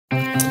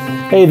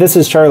Hey, this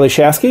is Charlie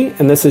Shasky,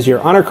 and this is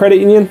your Honor Credit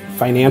Union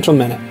Financial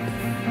Minute.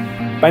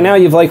 By now,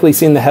 you've likely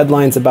seen the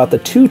headlines about the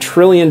 $2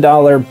 trillion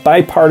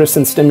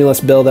bipartisan stimulus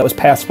bill that was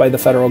passed by the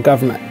federal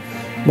government.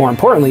 More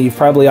importantly, you've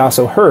probably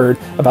also heard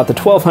about the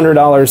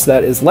 $1,200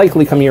 that is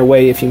likely coming your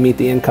way if you meet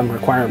the income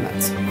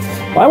requirements.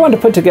 Well, I wanted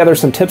to put together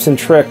some tips and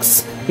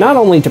tricks, not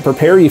only to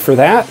prepare you for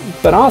that,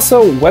 but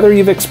also whether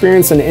you've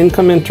experienced an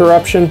income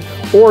interruption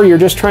or you're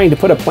just trying to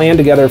put a plan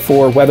together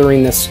for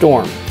weathering this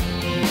storm.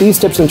 These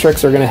tips and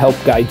tricks are going to help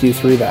guide you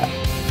through that.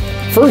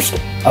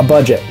 First, a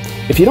budget.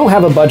 If you don't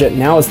have a budget,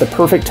 now is the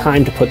perfect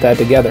time to put that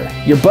together.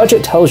 Your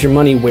budget tells your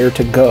money where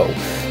to go.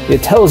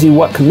 It tells you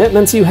what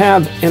commitments you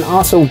have and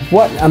also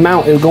what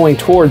amount is going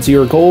towards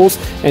your goals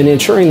and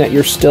ensuring that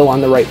you're still on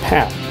the right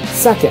path.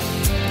 Second,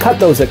 cut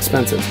those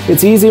expenses.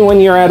 It's easy when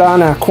you're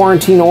on a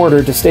quarantine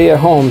order to stay at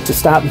home to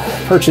stop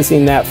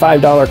purchasing that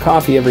 $5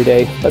 coffee every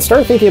day, but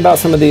start thinking about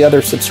some of the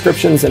other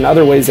subscriptions and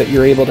other ways that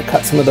you're able to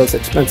cut some of those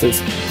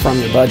expenses from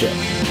your budget.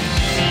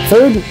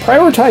 Third,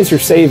 prioritize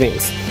your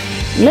savings.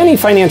 Many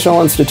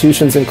financial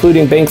institutions,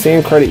 including banks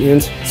and credit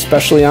unions,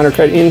 especially Honor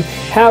Credit Union,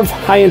 have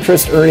high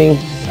interest earning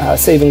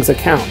savings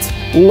accounts.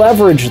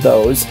 Leverage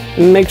those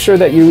and make sure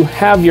that you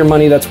have your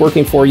money that's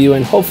working for you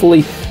and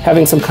hopefully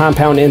having some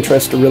compound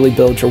interest to really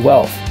build your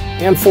wealth.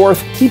 And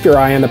fourth, keep your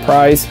eye on the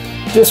prize.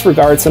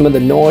 Disregard some of the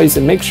noise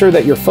and make sure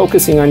that you're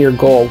focusing on your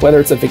goal, whether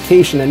it's a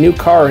vacation, a new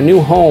car, a new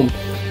home.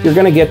 You're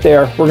going to get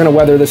there. We're going to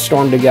weather this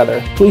storm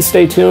together. Please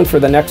stay tuned for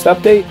the next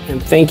update,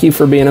 and thank you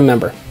for being a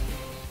member.